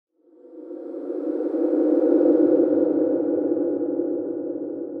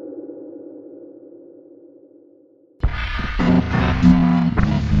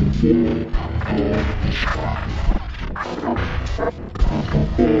Here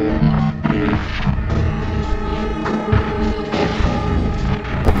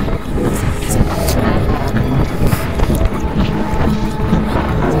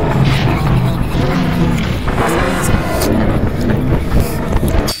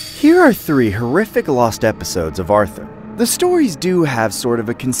are 3 horrific lost episodes of Arthur. The stories do have sort of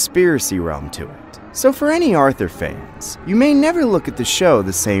a conspiracy realm to it, so for any Arthur fans, you may never look at the show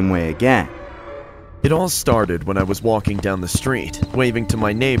the same way again. It all started when I was walking down the street, waving to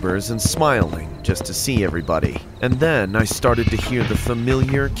my neighbors and smiling just to see everybody. And then I started to hear the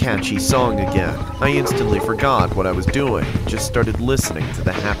familiar, catchy song again. I instantly forgot what I was doing, just started listening to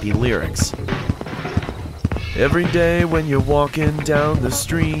the happy lyrics. Every day when you're walking down the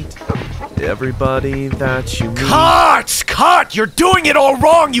street, everybody that you meet... Cut! Cut! You're doing it all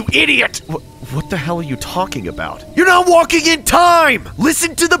wrong, you idiot! What the hell are you talking about? You're not walking in time!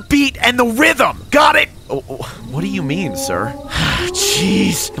 Listen to the beat and the rhythm! Got it? What do you mean, sir?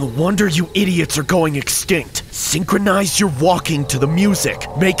 Jeez, no wonder you idiots are going extinct. Synchronize your walking to the music.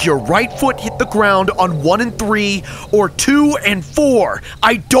 Make your right foot hit the ground on 1 and 3, or 2 and 4.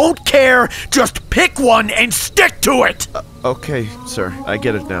 I don't care, just pick one and stick to it! Okay, sir, I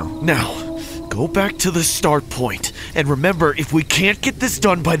get it now. Now, go back to the start point, and remember, if we can't get this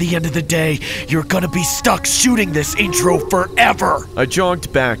done by the end of the day, you're gonna be stuck shooting this intro forever! I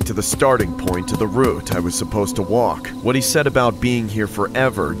jogged back to the starting point of the route I was supposed to walk. What he said about being here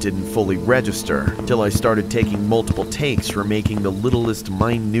forever didn't fully register, till I started taking multiple takes for making the littlest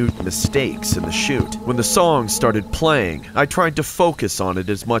minute mistakes in the shoot. When the song started playing, I tried to focus on it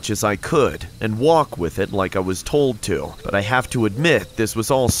as much as I could, and walk with it like I was told to. But I have to admit, this was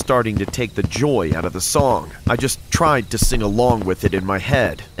all starting to take the joy out of the song. I just tried to sing along with it in my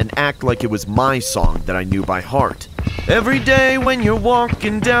head, and act like it was my song that I knew by heart. Every day when you're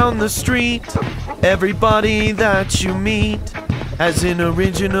walking down the street, everybody that you meet has an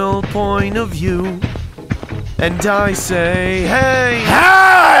original point of view. And I say, hey!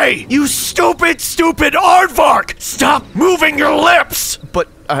 Hey! You stupid aardvark! Stop moving your lips! But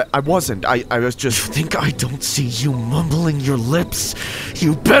I wasn't. I was just... You think I don't see you mumbling your lips?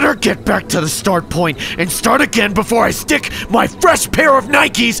 You better get back to the start point and start again before I stick my fresh pair of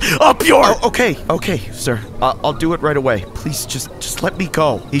Nikes up your... Oh, okay, sir. I'll do it right away. Please, just let me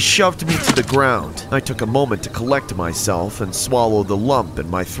go. He shoved me to the ground. I took a moment to collect myself and swallow the lump in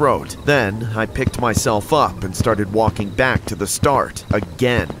my throat. Then, I picked myself up and started walking back to the start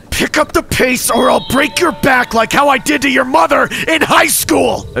again. Pick up the pace or I'll break your back like how I did to your mother in high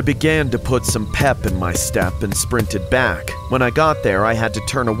school! I began to put some pep in my step and sprinted back. When I got there, I had to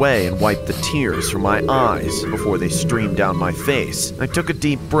turn away and wipe the tears from my eyes before they streamed down my face. I took a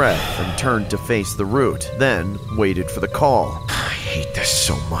deep breath and turned to face the route, then waited for the call. I hate this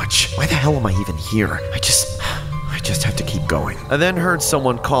so much. Why the hell am I even here? I just have to keep going. I then heard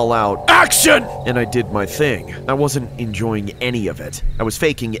someone call out, "Action!" And I did my thing. I wasn't enjoying any of it. I was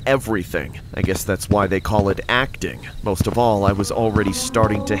faking everything. I guess that's why they call it acting. Most of all, I was already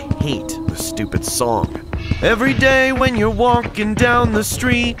starting to hate the stupid song. Every day when you're walking down the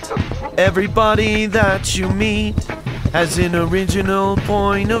street, everybody that you meet has an original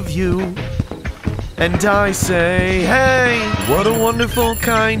point of view. And I say, hey, what a wonderful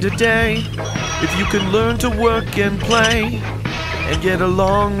kind of day, if you can learn to work and play, and get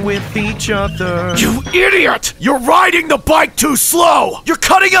along with each other. You idiot! You're riding the bike too slow! You're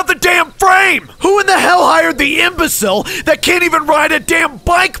cutting out the damn frame! Who in the hell hired the imbecile that can't even ride a damn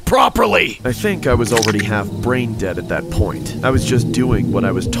bike properly? I think I was already half brain dead at that point. I was just doing what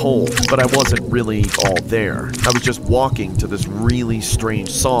I was told, but I wasn't really all there. I was just walking to this really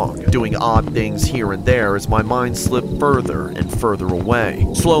strange song, doing odd things here and there as my mind slipped further and further away.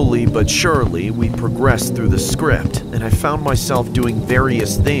 Slowly but surely, we progressed through the script, and I found myself doing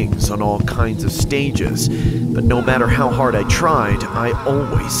various things on all kinds of stages, but no matter how hard I tried, I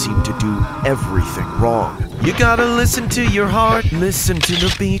always seemed to do everything wrong. You gotta listen to your heart, listen to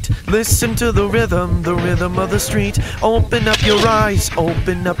the beat, listen to the rhythm of the street. Open up your eyes,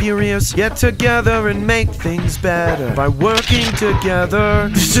 open up your ears, get together and make things better by working together.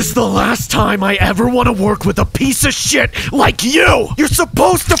 This is the last time I ever want to work with a piece of shit like you! You're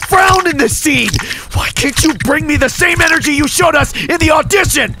supposed to frown in this scene! Why can't you bring me the same energy you showed us in the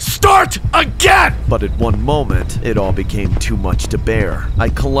audition? Start again! But at one moment, it all became too much to bear. I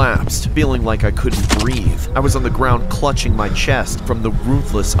collapsed, feeling like I couldn't breathe. I was on the ground clutching my chest from the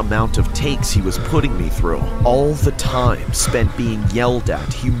ruthless amount of takes he was putting me through. All the time spent being yelled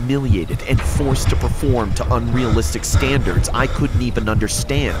at, humiliated, and forced to perform to unrealistic standards I couldn't even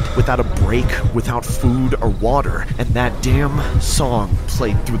understand, without a break, without food or water. And that damn song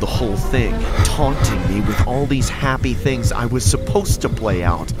played through the whole thing, taunting me with all these happy things I was supposed to play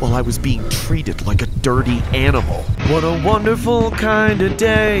out while I was being treated like a dirty animal. What a wonderful kind of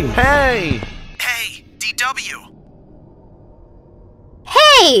day. Hey! Hey, DW!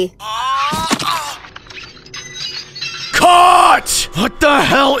 Hey! Cut! What the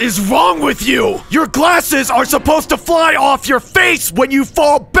hell is wrong with you? Your glasses are supposed to fly off your face when you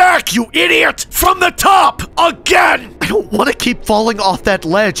fall back, you idiot! From the top! Again! I don't want to keep falling off that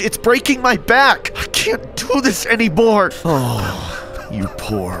ledge. It's breaking my back. I can't do this anymore. Oh, you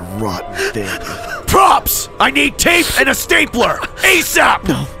poor rotten thing. Props! I need tape and a stapler! ASAP!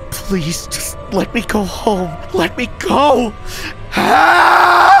 No, please, just let me go home. Let me go.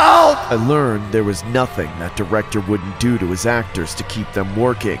 Help! I learned there was nothing that director wouldn't do to his actors to keep them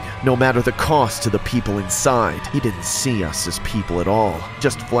working, no matter the cost to the people inside. He didn't see us as people at all,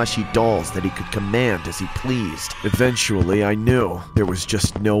 just fleshy dolls that he could command as he pleased. Eventually, I knew there was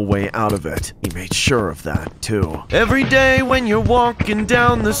just no way out of it. He made sure of that, too. Every day when you're walking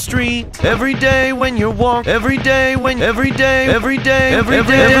down the street, every day when you're walking, every day when, every day, every day, every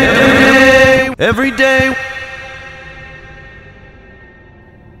day, every day.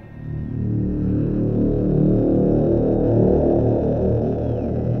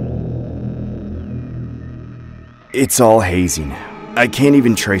 It's all hazy now. I can't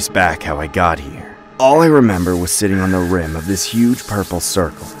even trace back how I got here. All I remember was sitting on the rim of this huge purple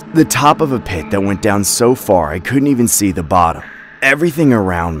circle, the top of a pit that went down so far I couldn't even see the bottom. Everything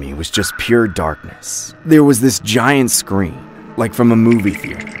around me was just pure darkness. There was this giant screen, like from a movie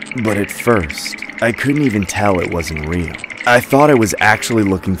theater, but at first, I couldn't even tell it wasn't real. I thought I was actually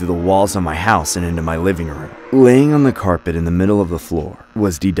looking through the walls of my house and into my living room. Laying on the carpet in the middle of the floor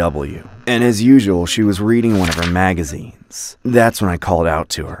was DW, and as usual, she was reading one of her magazines. That's when I called out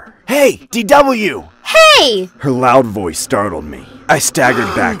to her. "Hey, DW!" Hey! Her loud voice startled me. I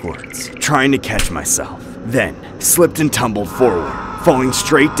staggered backwards, trying to catch myself, then slipped and tumbled forward, falling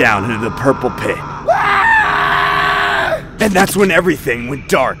straight down into the purple pit. And that's when everything went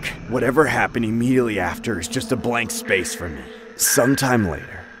dark. Whatever happened immediately after is just a blank space for me. Sometime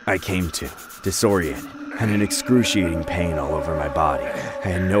later, I came to, disoriented, and in excruciating pain all over my body. I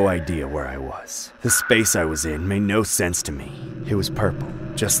had no idea where I was. The space I was in made no sense to me. It was purple,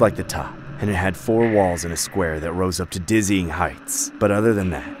 just like the top, and it had 4 walls in a square that rose up to dizzying heights. But other than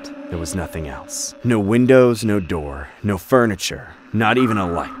that, there was nothing else. No windows, no door, no furniture, not even a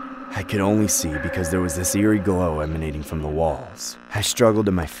light. I could only see because there was this eerie glow emanating from the walls. I struggled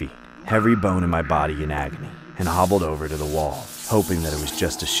to my feet, every bone in my body in agony, and hobbled over to the wall, hoping that it was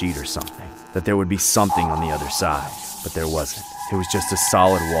just a sheet or something, that there would be something on the other side. But there wasn't. It was just a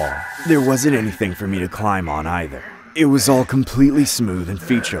solid wall. There wasn't anything for me to climb on either. It was all completely smooth and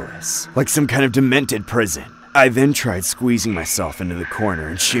featureless, like some kind of demented prison. I then tried squeezing myself into the corner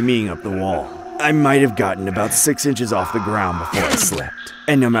and shimmying up the wall. I might have gotten about 6 inches off the ground before I slipped,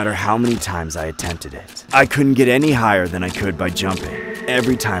 and no matter how many times I attempted it, I couldn't get any higher than I could by jumping.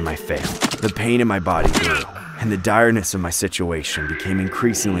 Every time I failed, the pain in my body grew, and the direness of my situation became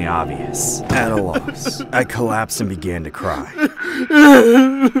increasingly obvious. At a loss, I collapsed and began to cry.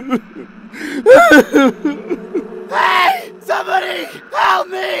 Hey! Somebody! Help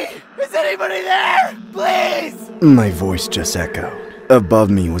me! Is anybody there? Please! My voice just echoed. Above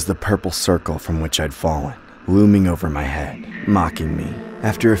me was the purple circle from which I'd fallen, looming over my head, mocking me.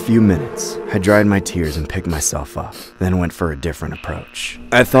 After a few minutes, I dried my tears and picked myself up, then went for a different approach.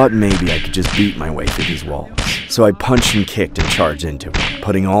 I thought maybe I could just beat my way through these walls, so I punched and kicked and charged into it,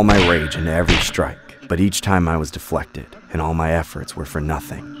 putting all my rage into every strike. But each time I was deflected, and all my efforts were for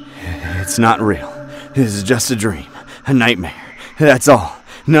nothing. It's not real. This is just a dream, a nightmare. That's all.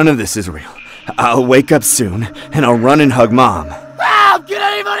 None of this is real. I'll wake up soon, and I'll run and hug Mom. Help! Can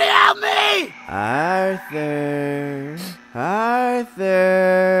anybody help me? Arthur, Arthur,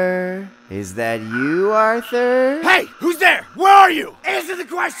 is that you, Arthur? Hey, who's there? Where are you? Answer the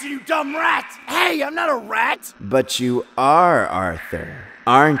question, you dumb rat! Hey, I'm not a rat! But you are Arthur,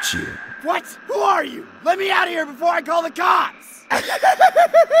 aren't you? What? Who are you? Let me out of here before I call the cops!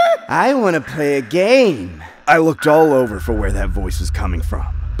 I want to play a game. I looked all over for where that voice was coming from,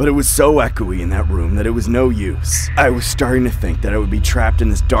 but it was so echoey in that room that it was no use. I was starting to think that I would be trapped in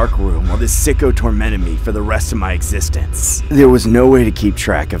this dark room while this sicko tormented me for the rest of my existence. There was no way to keep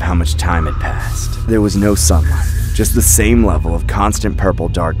track of how much time had passed. There was no sunlight, just the same level of constant purple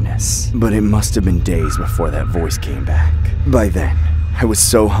darkness. But it must have been days before that voice came back. By then, I was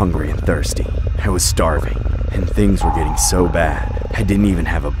so hungry and thirsty. I was starving, and things were getting so bad, I didn't even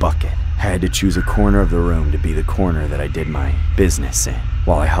have a bucket. I had to choose a corner of the room to be the corner that I did my business in,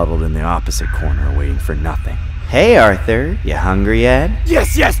 while I huddled in the opposite corner waiting for nothing. Hey Arthur, you hungry yet?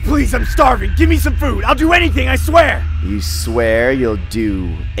 Yes, please, I'm starving. Give me some food. I'll do anything, I swear. You swear you'll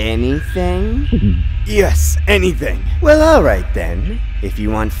do anything? Yes, anything. Well, alright then. If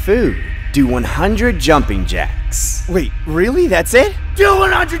you want food, do 100 jumping jacks. Wait, really? That's it? Do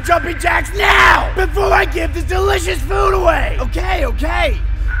 100 jumping jacks now! Before I give this delicious food away! Okay.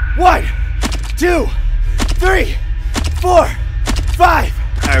 1, 2, 3, 4, 5.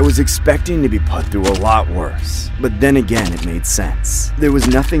 I was expecting to be put through a lot worse, but then again it made sense. There was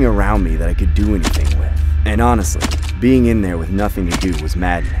nothing around me that I could do anything with. And honestly, being in there with nothing to do was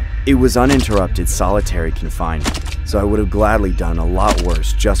maddening. It was uninterrupted solitary confinement, so I would have gladly done a lot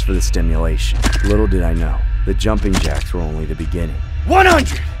worse just for the stimulation. Little did I know, the jumping jacks were only the beginning.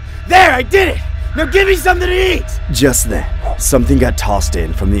 100! There, I did it! Now give me something to eat! Just then, something got tossed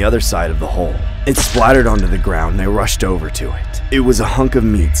in from the other side of the hole. It splattered onto the ground and I rushed over to it. It was a hunk of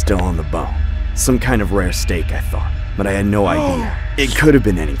meat still on the bone. Some kind of rare steak, I thought, but I had no idea. It could have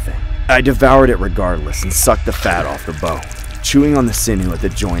been anything. I devoured it regardless and sucked the fat off the bone, chewing on the sinew at the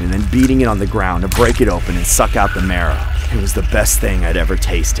joint and then beating it on the ground to break it open and suck out the marrow. It was the best thing I'd ever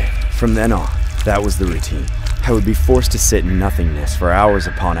tasted. From then on, that was the routine. I would be forced to sit in nothingness for hours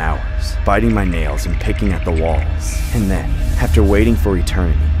upon hours, biting my nails and picking at the walls. And then, after waiting for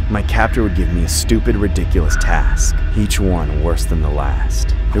eternity, my captor would give me a stupid, ridiculous task, each one worse than the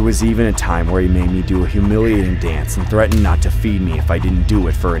last. There was even a time where he made me do a humiliating dance and threatened not to feed me if I didn't do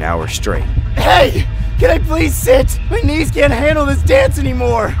it for an hour straight. Hey! Can I please sit? My knees can't handle this dance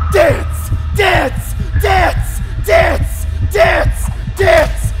anymore! Dance! Dance! Dance! Dance! Dance!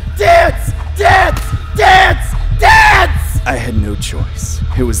 Dance! Dance! Dance! Dance! Dance! I had no choice.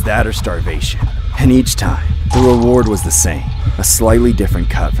 It was that or starvation. And each time, the reward was the same. A slightly different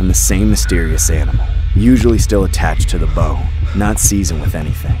cut from the same mysterious animal, usually still attached to the bone, not seasoned with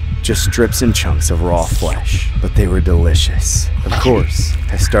anything. Just strips and chunks of raw flesh, but they were delicious. Of course,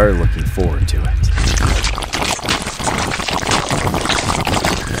 I started looking forward to it.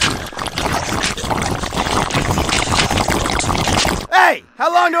 Hey!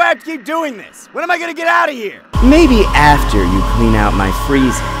 How long do I have to keep doing this? When am I gonna get out of here? Maybe after you clean out my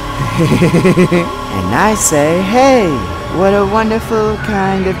freezer. And I say, hey, what a wonderful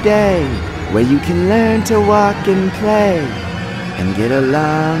kind of day, where you can learn to walk and play, and get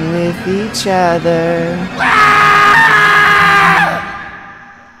along with each other.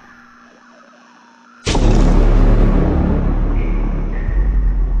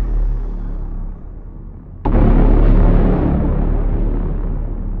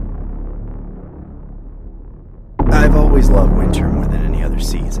 I've always loved winter more than any other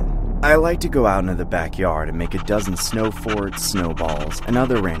season. I like to go out into the backyard and make a dozen snow forts, snowballs, and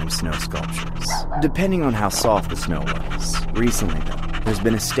other random snow sculptures, depending on how soft the snow was. Recently, though, there's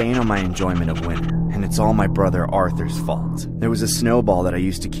been a stain on my enjoyment of winter, and it's all my brother Arthur's fault. There was a snowball that I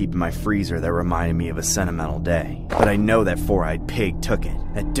used to keep in my freezer that reminded me of a sentimental day, but I know that four-eyed pig took it,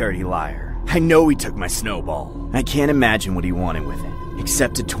 that dirty liar. I know he took my snowball. I can't imagine what he wanted with it,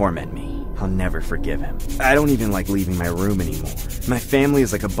 except to torment me. I'll never forgive him. I don't even like leaving my room anymore. My family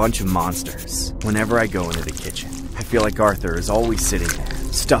is like a bunch of monsters. Whenever I go into the kitchen, I feel like Arthur is always sitting there,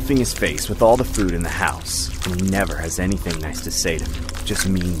 stuffing his face with all the food in the house, and he never has anything nice to say to me, just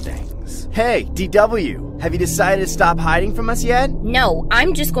mean things. Hey, DW, have you decided to stop hiding from us yet? No,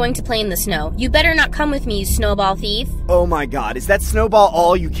 I'm just going to play in the snow. You better not come with me, you snowball thief. Oh my god, is that snowball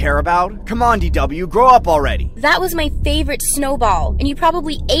all you care about? Come on, DW, grow up already. That was my favorite snowball, and you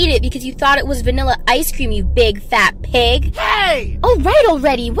probably ate it because you thought it was vanilla ice cream, you big fat pig. Hey! Alright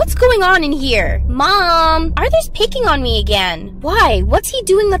already, what's going on in here? Mom, Arthur's picking on me again. Why? What's he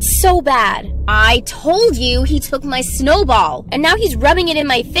doing that's so bad? I told you he took my snowball, and now he's rubbing it in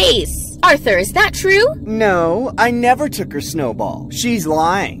my face. Arthur, is that true? No, I never took her snowball. She's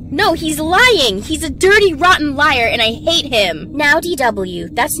lying. No, he's lying. He's a dirty, rotten liar, and I hate him. Now,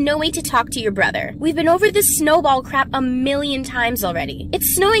 DW, that's no way to talk to your brother. We've been over this snowball crap a million times already.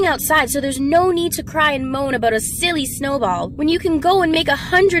 It's snowing outside, so there's no need to cry and moan about a silly snowball when you can go and make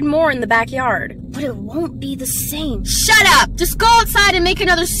 100 more in the backyard. but it won't be the same. Shut up! Just go outside and make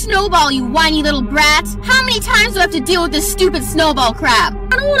another snowball, you whiny little brat! How many times do I have to deal with this stupid snowball crap?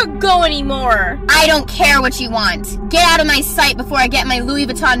 I don't want to go anymore. I don't care what you want. Get out of my sight before I get my Louis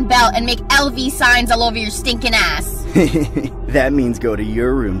Vuitton belt and make LV signs all over your stinking ass. That means go to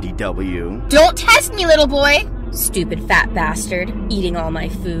your room, DW. Don't test me, little boy! Stupid fat bastard, eating all my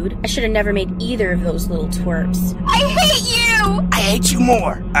food. I should have never made either of those little twerps. I hate you! I hate you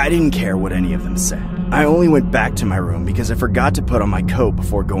more! I didn't care what any of them said. I only went back to my room because I forgot to put on my coat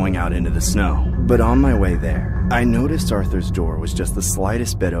before going out into the snow. But on my way there, I noticed Arthur's door was just the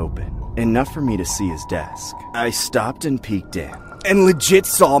slightest bit open, enough for me to see his desk. I stopped and peeked in, and legit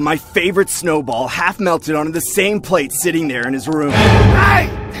saw my favorite snowball half melted onto the same plate sitting there in his room. Hey!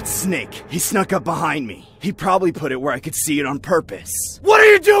 That snake, he snuck up behind me. He probably put it where I could see it on purpose. What are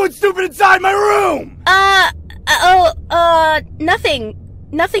you doing, stupid, inside my room? Nothing.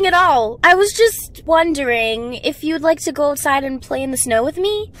 Nothing at all. I was just wondering if you'd like to go outside and play in the snow with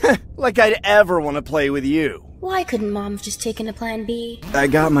me? Like I'd ever want to play with you. Why couldn't Mom have just taken a plan B? I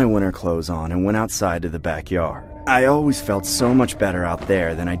got my winter clothes on and went outside to the backyard. I always felt so much better out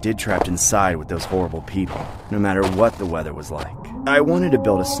there than I did trapped inside with those horrible people, no matter what the weather was like. I wanted to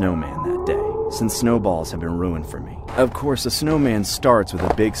build a snowman that day, since snowballs have been ruined for me. Of course, a snowman starts with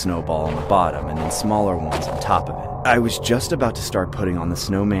a big snowball on the bottom and then smaller ones on top of it. I was just about to start putting on the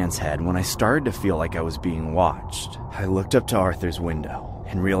snowman's head when I started to feel like I was being watched. I looked up to Arthur's window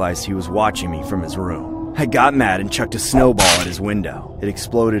and realized he was watching me from his room. I got mad and chucked a snowball at his window. It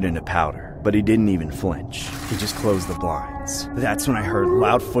exploded into powder, but he didn't even flinch. He just closed the blinds. That's when I heard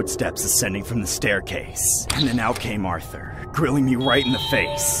loud footsteps ascending from the staircase. And then out came Arthur, grilling me right in the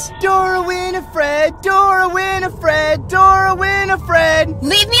face. Dora Winifred, Dora Winifred, Dora Winifred!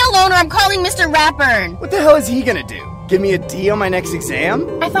 Leave me alone or I'm calling Mr. Ratburn! What the hell is he gonna do? Give me a D on my next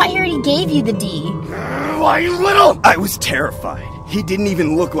exam? I thought he already gave you the D. Why, you little... I was terrified. He didn't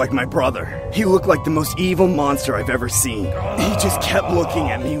even look like my brother. He looked like the most evil monster I've ever seen. He just kept looking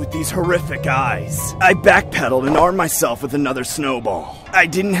at me with these horrific eyes. I backpedaled and armed myself with another snowball. I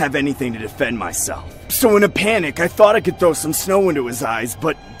didn't have anything to defend myself. So in a panic, I thought I could throw some snow into his eyes,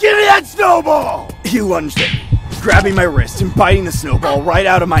 but give me that snowball! He lunged at me, grabbing my wrist and biting the snowball right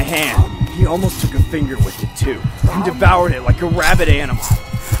out of my hand. He almost took a finger with it too, and devoured it like a rabid animal.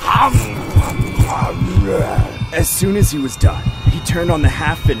 As soon as he was done, he turned on the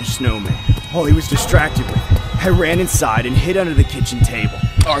half-finished snowman. While he was distracted with it, I ran inside and hid under the kitchen table.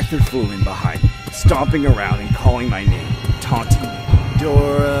 Arthur flew in behind me, stomping around and calling my name, taunting me.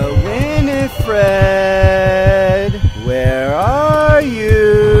 Dora Winifred, where are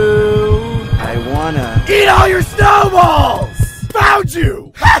you? I wanna eat all your snowballs! Found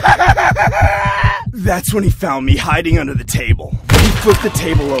you! That's when he found me hiding under the table. He flipped the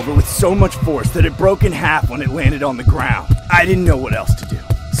table over with so much force that it broke in half when it landed on the ground. I didn't know what else to do,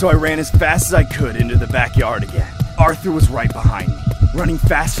 so I ran as fast as I could into the backyard again. Arthur was right behind me, running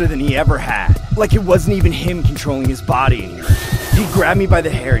faster than he ever had, like it wasn't even him controlling his body anymore. He grabbed me by the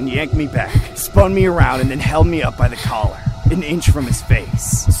hair and yanked me back, spun me around and then held me up by the collar, an inch from his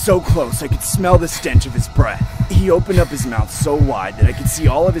face. So close I could smell the stench of his breath. He opened up his mouth so wide that I could see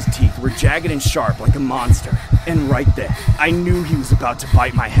all of his teeth were jagged and sharp like a monster. And right then, I knew he was about to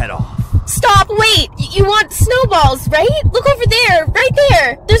bite my head off. Stop! Wait! You want snowballs, right? Look over there! Right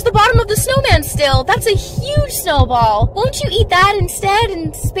there! There's the bottom of the snowman still! That's a huge snowball! Won't you eat that instead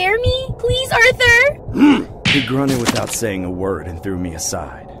and spare me? Please, Arthur? He grunted without saying a word and threw me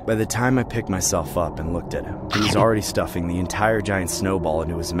aside. By the time I picked myself up and looked at him, he was already stuffing the entire giant snowball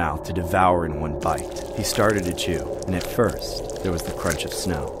into his mouth to devour in one bite. He started to chew, and at first, there was the crunch of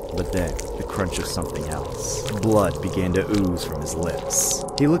snow, but then the crunch of something else. Blood began to ooze from his lips.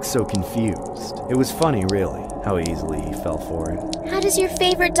 He looked so confused. It was funny, really, how easily he fell for it. How does your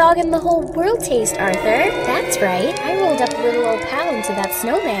favorite dog in the whole world taste, Arthur? That's right. I rolled up little old pal into that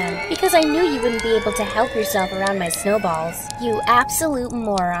snowman because I knew you wouldn't be able to help yourself around my snowballs. You absolute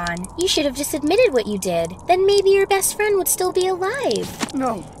moron. You should have just admitted what you did. Then maybe your best friend would still be alive.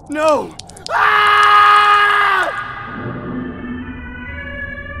 No! Ah!